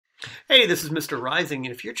Hey, this is Mr. Rising,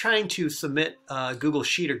 and if you're trying to submit a Google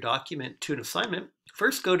Sheet or document to an assignment,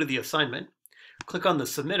 first go to the assignment, click on the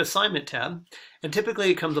Submit Assignment tab, and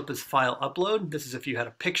typically it comes up as File Upload. This is if you had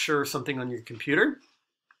a picture or something on your computer.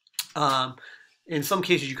 In some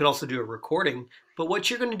cases, you could also do a recording, but what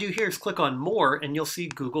you're going to do here is click on More, and you'll see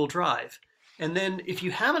Google Drive. And then if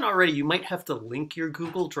you haven't already, you might have to link your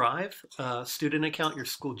Google Drive student account, your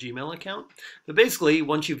school Gmail account. But basically,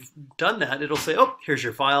 once you've done that, it'll say, oh, here's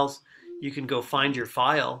your files. You can go find your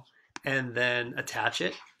file and then attach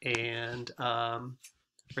it. And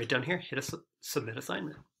right down here, hit a submit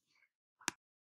assignment.